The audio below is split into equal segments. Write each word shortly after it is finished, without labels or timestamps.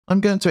I'm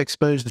going to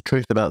expose the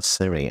truth about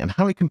Siri and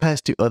how it compares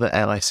to other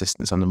AI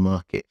assistants on the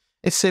market.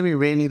 Is Siri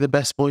really the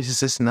best voice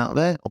assistant out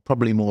there? Or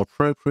probably more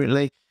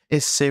appropriately,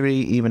 is Siri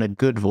even a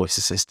good voice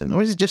assistant?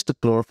 Or is it just a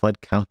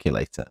glorified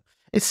calculator?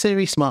 Is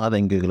Siri smarter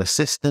than Google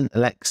Assistant,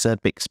 Alexa,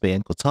 Bixby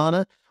and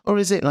Cortana? Or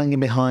is it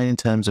lagging behind in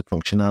terms of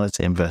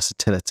functionality and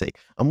versatility?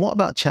 And what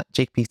about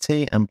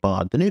ChatGPT and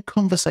Bard, the new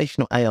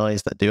conversational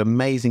AIs that do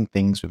amazing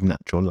things with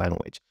natural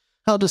language?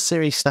 How does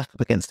Siri stack up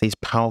against these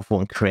powerful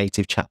and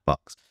creative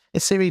chatbots?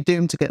 Is Siri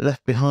doomed to get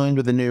left behind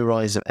with the new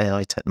rise of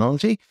AI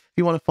technology? If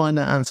you want to find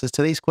out answers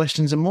to these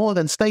questions and more,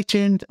 then stay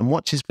tuned and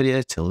watch this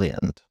video till the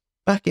end.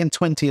 Back in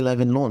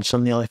 2011, launched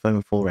on the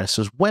iPhone 4S,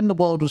 was when the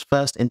world was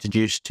first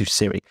introduced to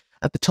Siri.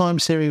 At the time,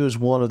 Siri was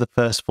one of the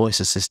first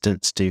voice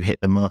assistants to hit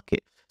the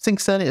market.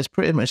 Since then, it has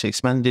pretty much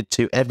expanded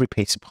to every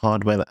piece of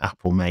hardware that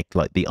Apple make,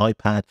 like the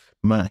iPad,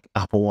 Mac,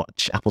 Apple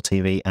Watch, Apple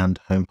TV, and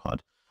HomePod.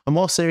 And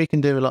while Siri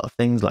can do a lot of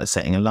things like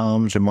setting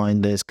alarms,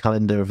 reminders,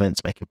 calendar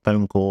events, making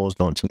phone calls,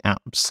 launching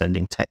apps,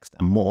 sending text,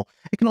 and more,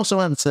 it can also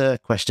answer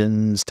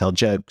questions, tell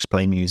jokes,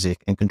 play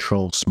music, and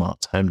control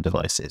smart home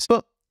devices.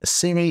 But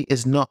Siri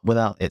is not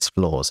without its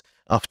flaws.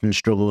 It often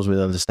struggles with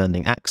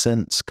understanding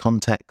accents,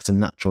 context, and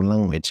natural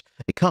language.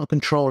 It can't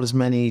control as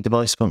many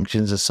device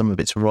functions as some of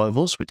its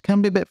rivals, which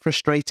can be a bit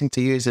frustrating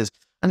to users,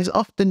 and is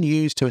often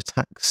used to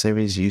attack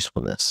Siri's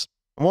usefulness.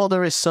 While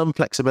there is some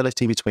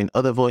flexibility between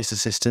other voice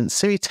assistants,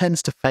 Siri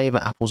tends to favour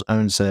Apple's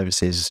own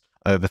services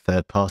over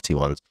third-party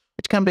ones,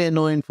 which can be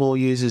annoying for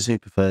users who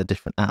prefer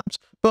different apps.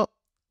 But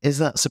is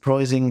that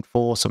surprising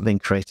for something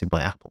created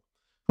by Apple?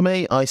 For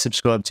me, I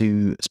subscribe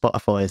to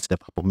Spotify instead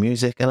of Apple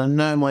Music, and I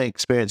know my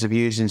experience of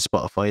using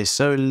Spotify is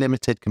so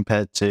limited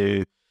compared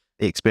to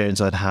the experience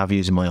I'd have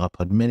using my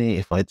iPod mini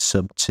if I'd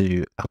subbed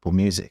to Apple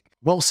Music.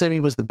 While Siri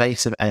was the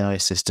base of AI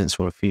assistants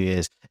for a few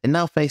years, it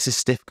now faces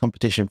stiff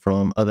competition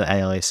from other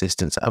AI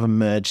assistants that have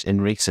emerged in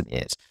recent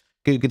years.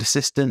 Google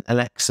Assistant,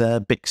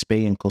 Alexa,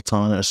 Bixby and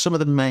Cortana are some of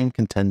the main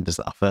contenders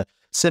that offer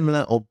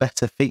similar or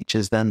better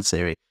features than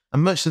Siri,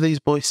 and most of these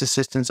voice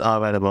assistants are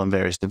available on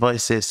various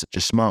devices such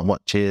as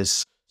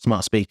smartwatches,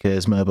 smart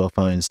speakers, mobile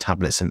phones,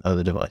 tablets and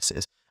other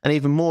devices. And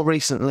even more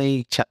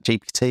recently,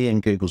 ChatGPT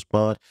and Google's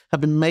Bard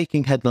have been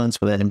making headlines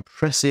for their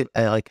impressive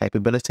AI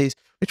capabilities,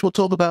 which we'll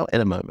talk about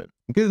in a moment.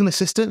 Google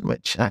Assistant,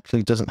 which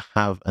actually doesn't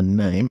have a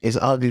name, is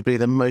arguably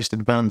the most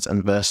advanced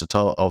and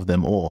versatile of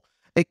them all.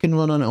 It can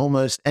run on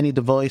almost any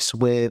device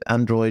with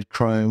Android,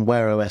 Chrome,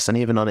 Wear OS, and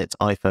even on its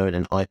iPhone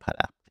and iPad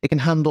app. It can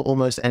handle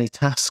almost any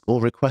task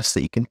or request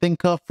that you can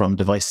think of, from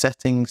device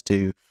settings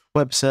to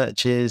web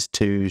searches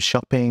to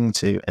shopping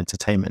to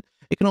entertainment.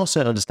 It can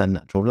also understand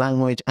natural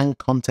language and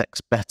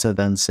context better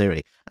than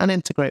Siri and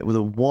integrate with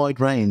a wide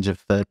range of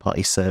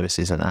third-party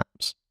services and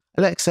apps.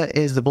 Alexa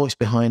is the voice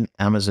behind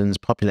Amazon's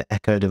popular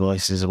Echo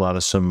devices as well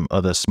as some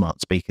other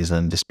smart speakers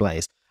and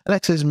displays.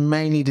 Alexa is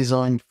mainly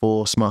designed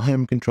for smart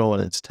home control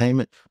and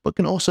entertainment, but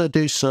can also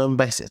do some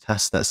basic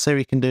tasks that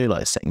Siri can do,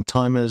 like setting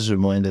timers,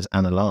 reminders,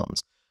 and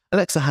alarms.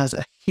 Alexa has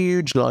a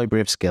huge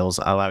library of skills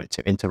that allow it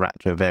to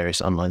interact with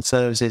various online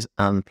services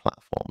and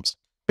platforms.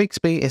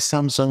 Bixby is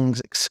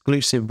Samsung's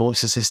exclusive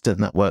voice assistant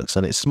that works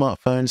on its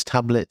smartphones,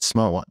 tablets,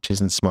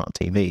 smartwatches, and smart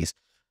TVs.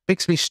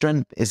 Bixby's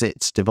strength is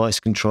its device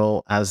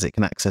control, as it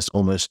can access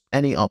almost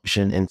any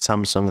option in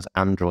Samsung's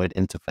Android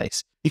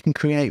interface. You can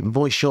create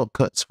voice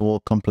shortcuts for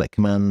complex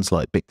commands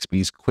like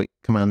Bixby's quick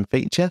command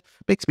feature.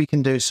 Bixby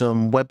can do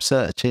some web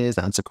searches,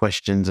 answer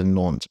questions, and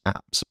launch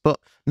apps, but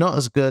not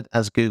as good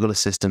as Google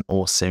Assistant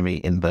or Siri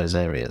in those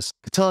areas.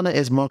 Cortana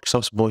is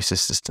Microsoft's voice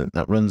assistant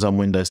that runs on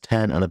Windows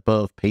 10 and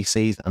above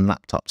PCs and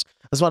laptops,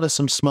 as well as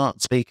some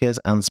smart speakers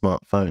and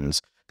smartphones.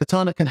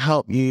 Cortana can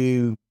help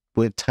you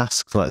with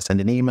tasks like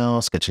sending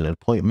emails, scheduling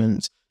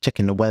appointments,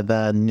 checking the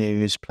weather,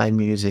 news, play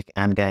music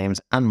and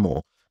games, and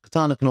more.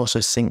 Cortana can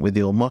also sync with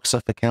your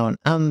Microsoft account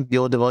and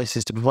your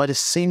devices to provide a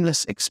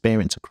seamless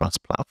experience across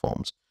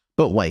platforms.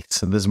 But wait,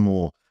 there's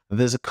more.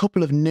 There's a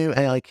couple of new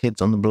AI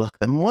kids on the block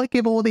that might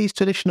give all these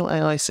traditional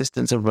AI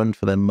assistants a run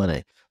for their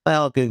money. They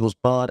are Google's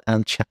Bard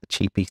and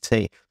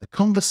ChatGPT, the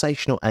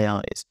conversational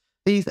AIs.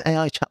 These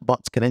AI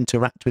chatbots can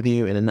interact with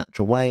you in a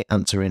natural way,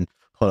 answering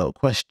follow-up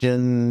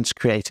questions,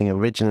 creating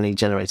originally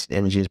generated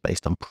images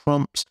based on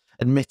prompts,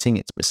 admitting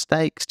its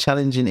mistakes,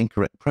 challenging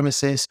incorrect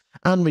premises,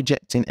 and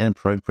rejecting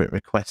inappropriate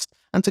requests.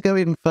 And to go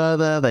even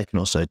further, they can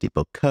also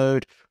debug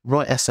code,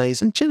 write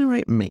essays, and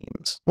generate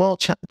memes. While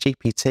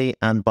ChatGPT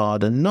and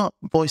Bard are not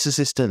voice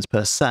assistants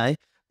per se,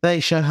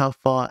 they show how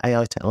far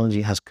AI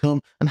technology has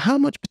come and how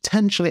much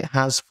potential it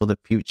has for the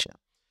future.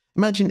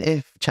 Imagine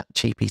if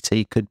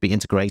ChatGPT could be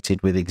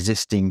integrated with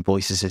existing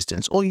voice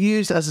assistants or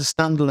used as a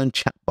standalone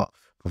chatbot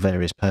for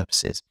various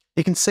purposes.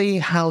 You can see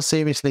how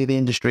seriously the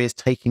industry is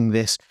taking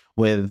this,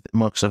 with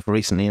Microsoft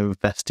recently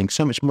investing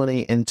so much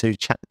money into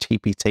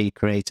ChatGPT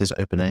creators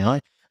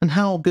OpenAI, and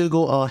how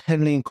Google are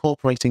heavily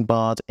incorporating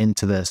Bard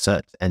into their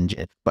search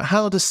engine. But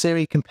how does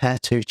Siri compare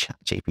to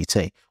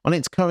ChatGPT? Well, in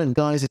its current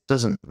guise, it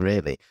doesn't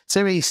really.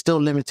 Siri is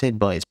still limited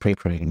by its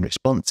pre-programmed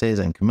responses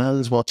and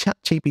commands, while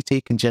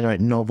ChatGPT can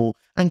generate novel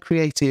and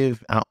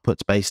creative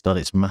outputs based on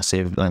its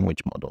massive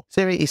language model.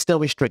 Siri is still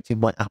restricted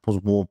by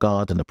Apple's walled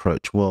garden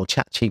approach, while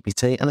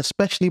ChatGPT, and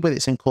especially with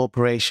its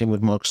incorporation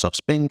with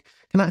Microsoft's Bing,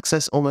 can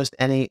access almost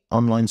any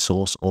online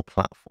source or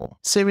platform.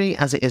 Siri,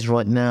 as it is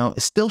right now,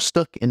 is still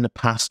stuck in the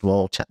past,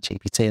 while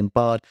ChatGPT and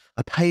Bard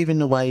are paving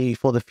the way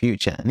for the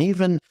future, and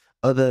even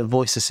other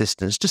voice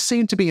assistants just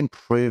seem to be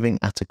improving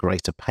at a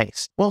greater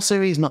pace. While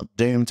Siri is not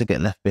doomed to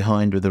get left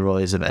behind with the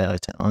rise of AI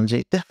technology,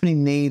 it definitely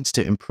needs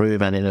to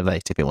improve and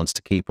innovate if it wants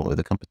to keep up with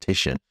the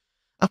competition.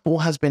 Apple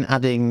has been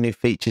adding new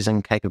features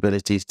and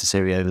capabilities to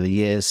Siri over the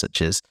years,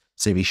 such as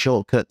Siri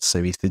Shortcuts,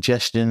 Siri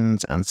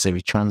Suggestions, and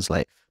Siri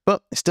Translate,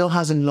 but it still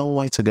has a long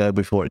way to go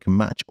before it can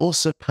match or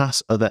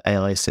surpass other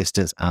AI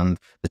assistants and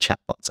the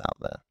chatbots out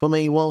there. For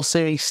me, while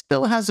Siri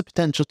still has the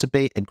potential to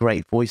be a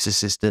great voice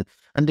assistant,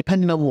 and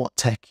depending on what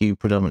tech you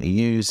predominantly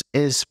use,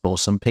 is for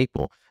some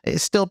people, it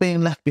is still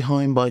being left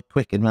behind by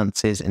quick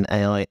advances in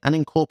AI and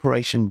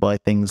incorporation by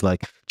things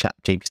like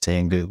ChatGPT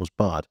and Google's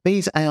Bard.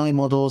 These AI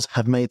models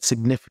have made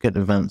significant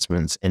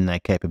advancements in their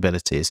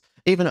capabilities,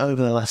 even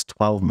over the last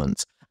 12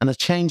 months, and are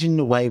changing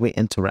the way we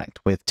interact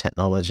with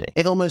technology.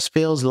 It almost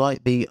feels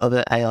like the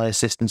other AI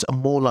assistants are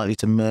more likely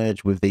to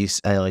merge with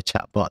these AI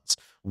chatbots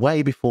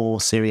way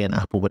before Siri and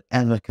Apple would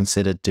ever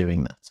consider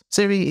doing that.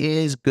 Siri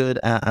is good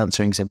at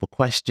answering simple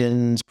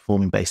questions,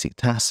 performing basic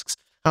tasks.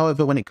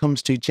 However, when it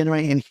comes to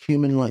generating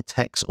human-like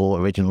text or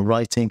original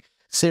writing,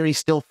 Siri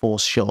still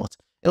falls short.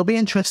 It'll be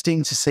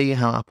interesting to see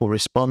how Apple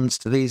responds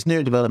to these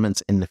new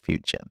developments in the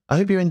future. I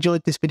hope you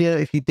enjoyed this video.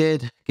 If you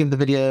did, give the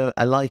video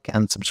a like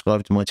and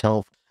subscribe to my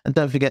channel. And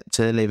don't forget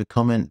to leave a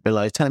comment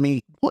below telling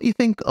me what you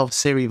think of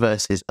Siri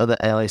versus other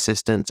AI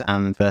assistants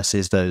and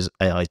versus those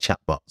AI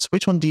chatbots.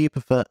 Which one do you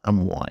prefer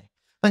and why?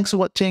 Thanks for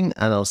watching,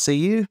 and I'll see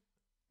you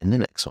in the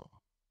next one.